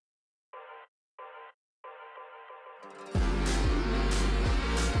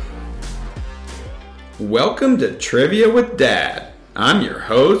Welcome to Trivia with Dad. I'm your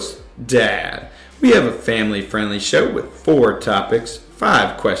host, Dad. We have a family-friendly show with 4 topics,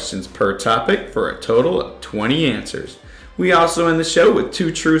 5 questions per topic for a total of 20 answers. We also end the show with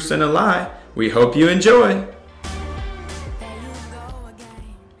 2 truths and a lie. We hope you enjoy.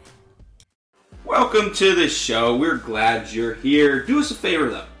 Welcome to the show. We're glad you're here. Do us a favor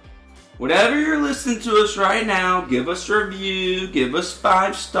though. Whatever you're listening to us right now, give us a review, give us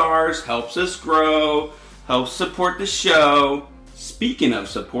 5 stars, helps us grow, helps support the show. Speaking of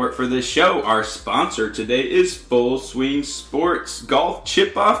support for this show, our sponsor today is Full Swing Sports Golf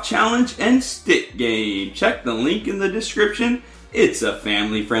Chip-Off Challenge and Stick Game. Check the link in the description. It's a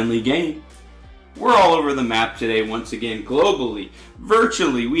family-friendly game. We're all over the map today once again, globally.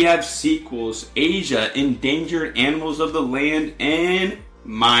 Virtually, we have sequels, Asia, Endangered Animals of the Land, and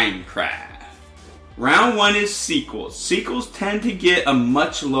Minecraft. Round 1 is sequels. Sequels tend to get a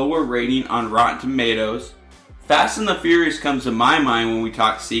much lower rating on Rotten Tomatoes. Fast and the Furious comes to my mind when we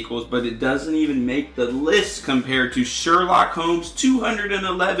talk sequels, but it doesn't even make the list compared to Sherlock Holmes'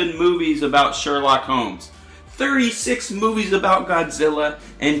 211 movies about Sherlock Holmes, 36 movies about Godzilla,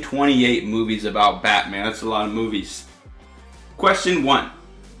 and 28 movies about Batman. That's a lot of movies. Question 1.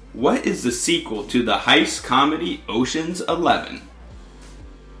 What is the sequel to the heist comedy Ocean's 11?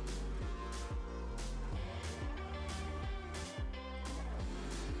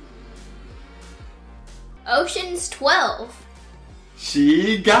 Ocean's 12.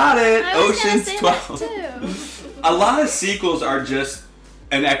 She got it! I was Ocean's gonna say 12. That too. A lot of sequels are just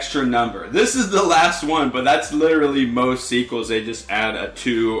an extra number. This is the last one, but that's literally most sequels. They just add a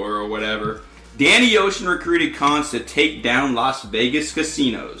 2 or whatever. Danny Ocean recruited cons to take down Las Vegas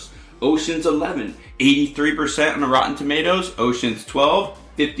casinos. Ocean's 11, 83% on Rotten Tomatoes. Ocean's 12,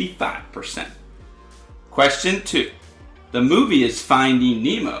 55%. Question 2. The movie is Finding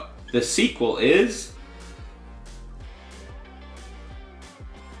Nemo. The sequel is...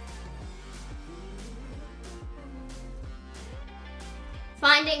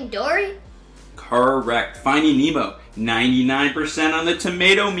 Finding Dory? Correct. Finding Nemo, 99% on the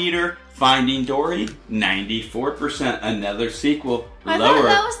tomato meter. Finding Dory, 94%. Another sequel. I Lower. thought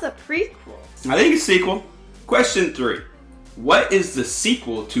that was the prequel. I think it's sequel. Question 3. What is the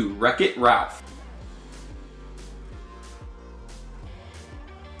sequel to Wreck-It Ralph?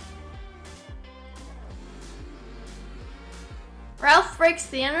 Ralph Breaks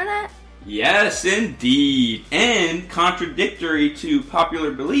the Internet? Yes, indeed. And contradictory to popular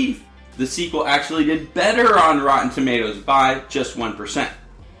belief, the sequel actually did better on Rotten Tomatoes by just 1%.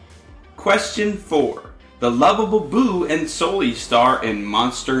 Question 4. The lovable Boo and Sully star in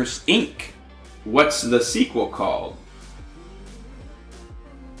Monsters, Inc. What's the sequel called?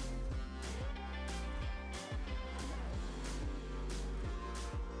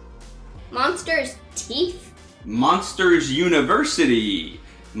 Monsters' Teeth? Monsters University.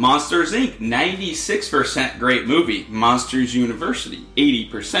 Monsters Inc. 96% great movie. Monsters University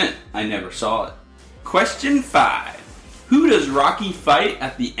 80%. I never saw it. Question 5. Who does Rocky fight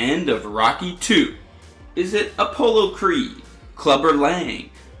at the end of Rocky 2? Is it Apollo Creed, Clubber Lang,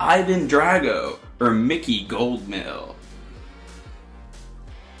 Ivan Drago, or Mickey Goldmill?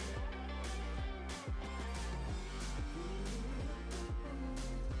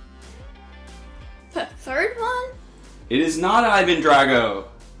 The third one? It is not Ivan Drago.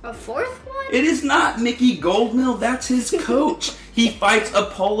 A 4th one? It is not Mickey Goldmill. That's his coach. He fights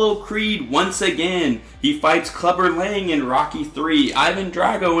Apollo Creed once again. He fights Clubber Lang in Rocky 3, Ivan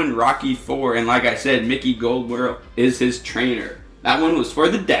Drago in Rocky 4, and like I said, Mickey Goldmill is his trainer. That one was for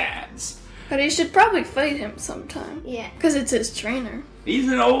the dads. But he should probably fight him sometime. Yeah. Because it's his trainer.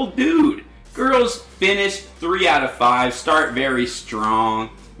 He's an old dude. Girls finished 3 out of 5, start very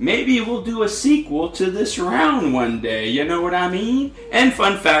strong. Maybe we'll do a sequel to this round one day, you know what I mean? And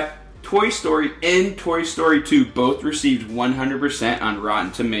fun fact, Toy Story and Toy Story 2 both received 100% on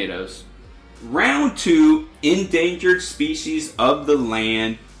Rotten Tomatoes. Round 2, Endangered Species of the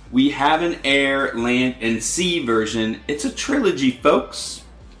Land. We have an air, land, and sea version. It's a trilogy, folks.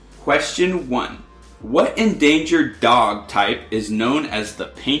 Question 1. What endangered dog type is known as the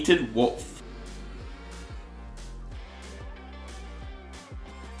painted wolf?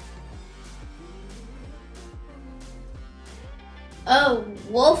 A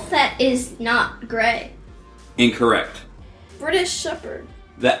wolf that is not gray. Incorrect. British Shepherd.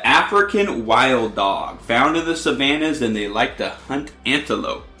 The African wild dog, found in the savannas, and they like to hunt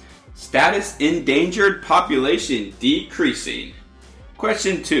antelope. Status endangered, population decreasing.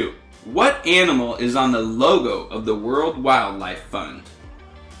 Question 2. What animal is on the logo of the World Wildlife Fund?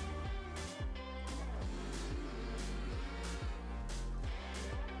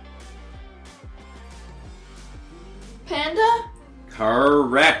 Panda?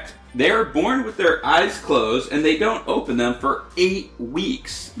 Correct. They are born with their eyes closed and they don't open them for 8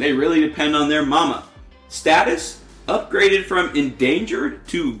 weeks. They really depend on their mama. Status? Upgraded from endangered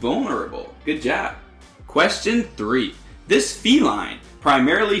to vulnerable. Good job. Question 3. This feline,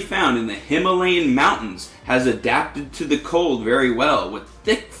 primarily found in the Himalayan mountains, has adapted to the cold very well with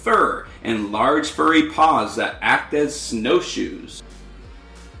thick fur and large furry paws that act as snowshoes.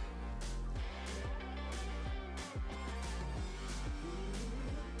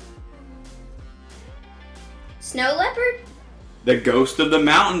 Snow leopard? The ghost of the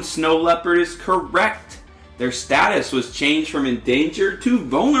mountain snow leopard is correct. Their status was changed from endangered to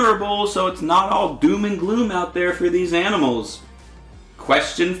vulnerable, so it's not all doom and gloom out there for these animals.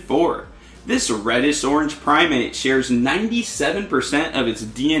 Question 4. This reddish-orange primate shares 97% of its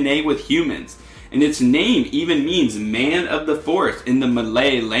DNA with humans, and its name even means man of the forest in the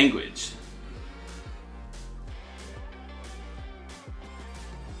Malay language.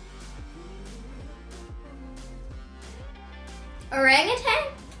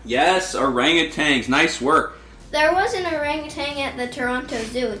 Orangutan? Yes, orangutans. Nice work. There was an orangutan at the Toronto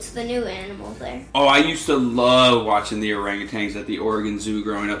Zoo. It's the new animal there. Oh, I used to love watching the orangutans at the Oregon Zoo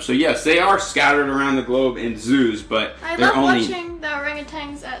growing up. So yes, they are scattered around the globe in zoos, but I they're love only... watching the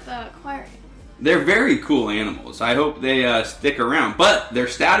orangutans at the aquarium. They're very cool animals. I hope they stick around. But their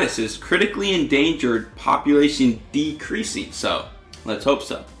status is critically endangered, population decreasing. So let's hope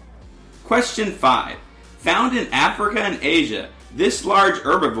so. Question 5. Found in Africa and Asia, this large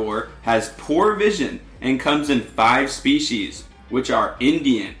herbivore has poor vision and comes in 5 species, which are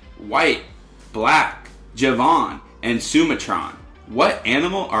Indian, white, black, Javan, and Sumatran. What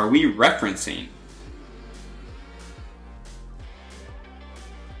animal are we referencing?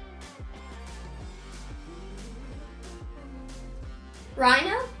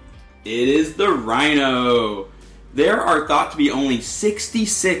 Rhino? It is the rhino. There are thought to be only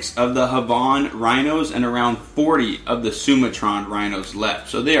 66 of the Javan rhinos and around 40 of the Sumatran rhinos left,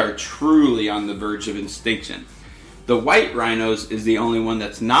 so they are truly on the verge of extinction. The white rhinos is the only one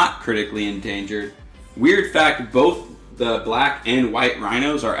that's not critically endangered. Weird fact, both the black and white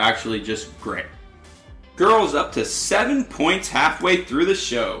rhinos are actually just gray. Girls up to 7 points halfway through the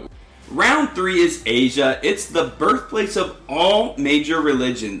show. Round 3 is Asia. It's the birthplace of all major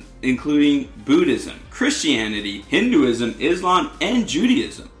religions, including Buddhism, Christianity, Hinduism, Islam, and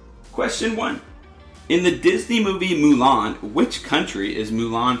Judaism. Question 1. In the Disney movie Mulan, which country is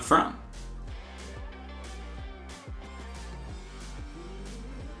Mulan from?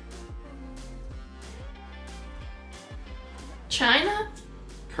 China?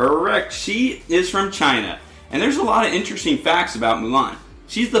 Correct. She is from China. And there's a lot of interesting facts about Mulan.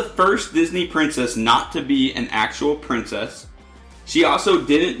 She's the first Disney princess not to be an actual princess. She also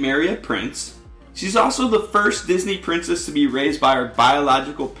didn't marry a prince. She's also the first Disney princess to be raised by her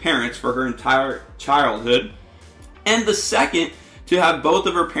biological parents for her entire childhood. And the second to have both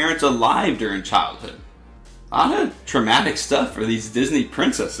of her parents alive during childhood. A lot of traumatic stuff for these Disney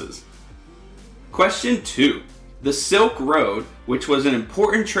princesses. Question 2. The Silk Road, which was an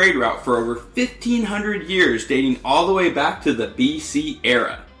important trade route for over 1,500 years dating all the way back to the BC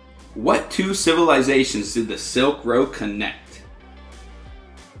era. What 2 civilizations did the Silk Road connect?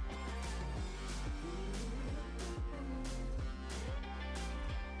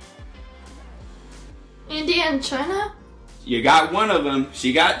 India and China? You got one of them.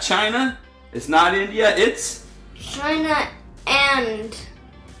 She got China. It's not India, it's... China and...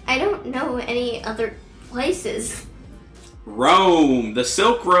 I don't know any other places. Rome. The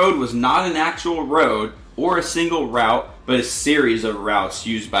Silk Road was not an actual road or a single route, but a series of routes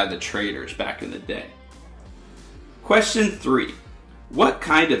used by the traders back in the day. Question 3. What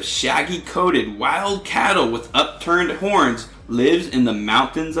kind of shaggy-coated wild cattle with upturned horns lives in the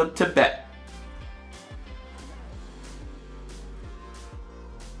mountains of Tibet?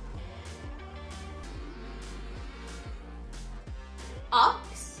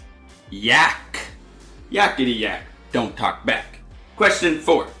 Ox? Yak. Yakety yak. Don't talk back. Question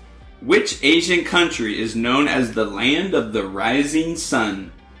 4. Which Asian country is known as the land of the rising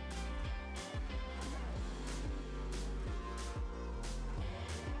sun?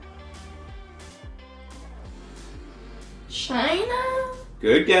 China?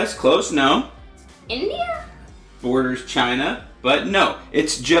 Good guess. Close. No. India? Borders China. But no.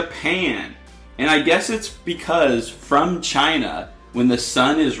 It's Japan. And I guess it's because from China, when the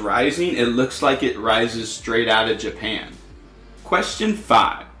sun is rising, it looks like it rises straight out of Japan. Question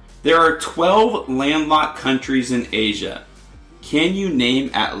 5. There are 12 landlocked countries in Asia. Can you name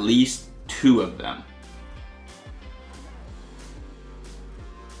at least 2 of them?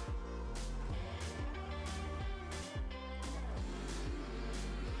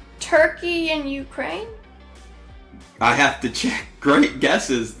 Turkey and Ukraine? I have to check. Great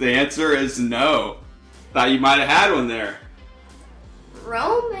guesses. The answer is no. Thought you might have had one there.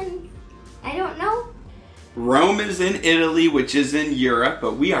 Rome and I don't know. Rome is in Italy, which is in Europe,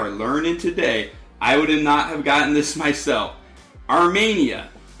 but we are learning today. I would not have gotten this myself. Armenia,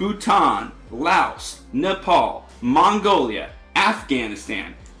 Bhutan, Laos, Nepal, Mongolia,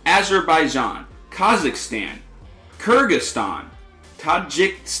 Afghanistan, Azerbaijan, Kazakhstan, Kyrgyzstan,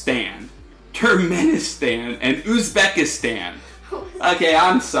 Tajikistan, Turkmenistan, and Uzbekistan. Okay,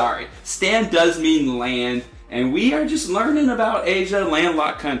 I'm sorry. Stan does mean land, and we are just learning about Asia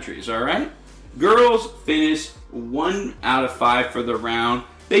landlocked countries, alright? Girls finish 1 out of 5 for the round.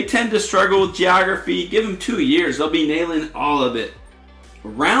 They tend to struggle with geography. Give them 2 years, they'll be nailing all of it.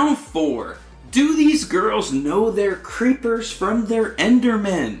 Round 4. Do these girls know their creepers from their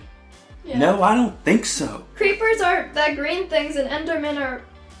Endermen? Yeah. No, I don't think so. Creepers are the green things and Endermen are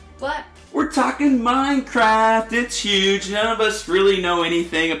black. We're talking Minecraft. It's huge. None of us really know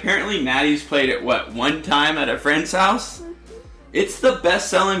anything. Apparently, Maddie's played it, one time at a friend's house? It's the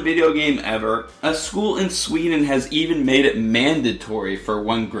best-selling video game ever. A school in Sweden has even made it mandatory for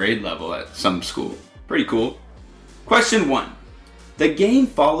 1 grade level at some school. Pretty cool. Question 1. The game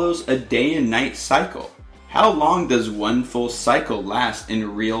follows a day and night cycle. How long does 1 full cycle last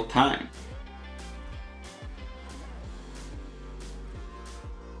in real time?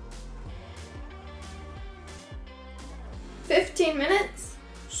 Minutes?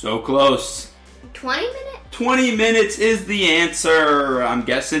 So close. 20 minutes? 20 minutes is the answer. I'm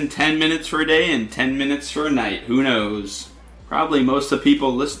guessing 10 minutes for a day and 10 minutes for a night. Who knows? Probably most of the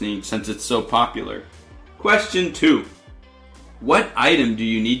people listening since it's so popular. Question 2. What item do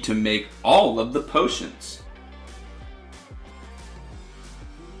you need to make all of the potions?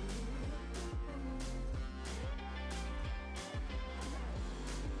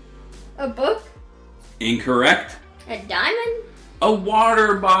 A book? Incorrect. A diamond? A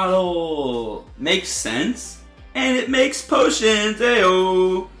water bottle. Makes sense. And it makes potions.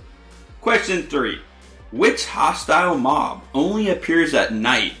 Ayo. Question 3. Which hostile mob only appears at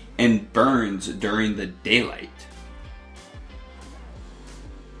night and burns during the daylight?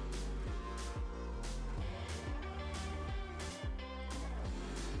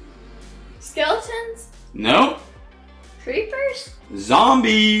 Skeletons? No. Creepers?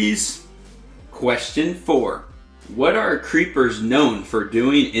 Zombies. Question 4. What are creepers known for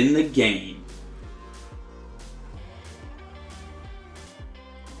doing in the game?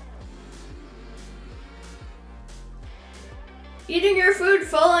 Eating your food,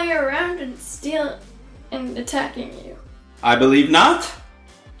 following you around, and and attacking you. I believe not.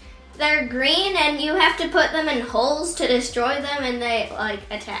 They're green and you have to put them in holes to destroy them and they,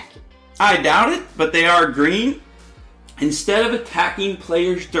 attack you. I doubt it, but they are green. Instead of attacking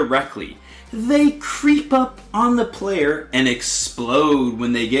players directly, they creep up on the player and explode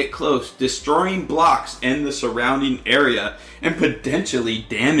when they get close, destroying blocks and the surrounding area and potentially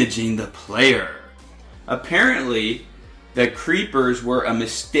damaging the player. Apparently, the creepers were a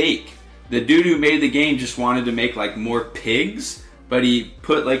mistake. The dude who made the game just wanted to make more pigs, but he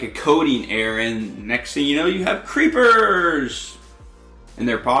put a coating air and next thing you know you have creepers. And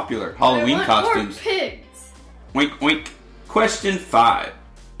they're popular. Halloween costumes. More pigs. Oink oink. Question 5.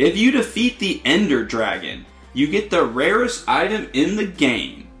 If you defeat the Ender Dragon, you get the rarest item in the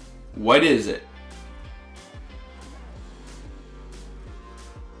game. What is it?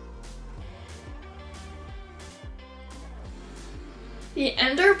 The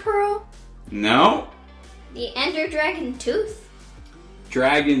Ender Pearl? No. The Ender Dragon Tooth?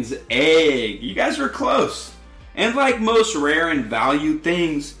 Dragon's Egg. You guys were close. And like most rare and valued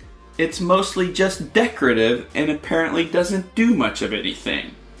things, it's mostly just decorative and apparently doesn't do much of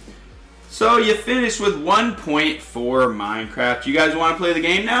anything. So you finished with 1 point for Minecraft. You guys want to play the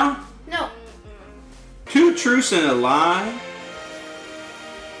game now? No. 2 truths and a lie.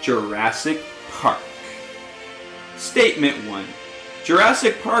 Jurassic Park. Statement 1.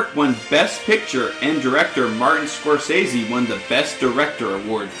 Jurassic Park won Best Picture and director Martin Scorsese won the Best Director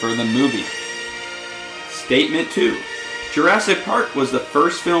award for the movie. Statement 2. Jurassic Park was the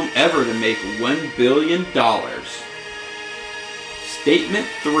first film ever to make $1 billion. Statement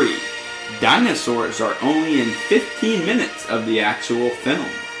 3. Dinosaurs are only in 15 minutes of the actual film.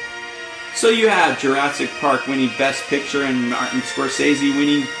 So you have Jurassic Park winning Best Picture and Martin Scorsese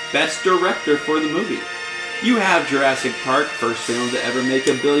winning Best Director for the movie. You have Jurassic Park, first film to ever make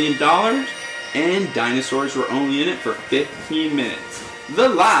 $1 billion, and dinosaurs were only in it for 15 minutes. The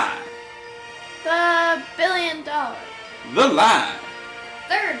lie. The $1 billion. The lie.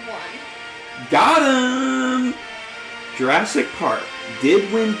 Third one. Got him! Jurassic Park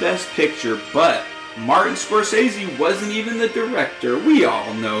did win Best Picture, but Martin Scorsese wasn't even the director. We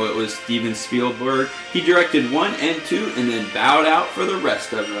all know it was Steven Spielberg. He directed 1 and 2 and then bowed out for the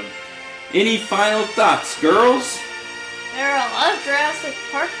rest of them. Any final thoughts, girls? There are a lot of Jurassic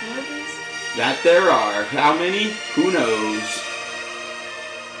Park movies. That there are. How many? Who knows?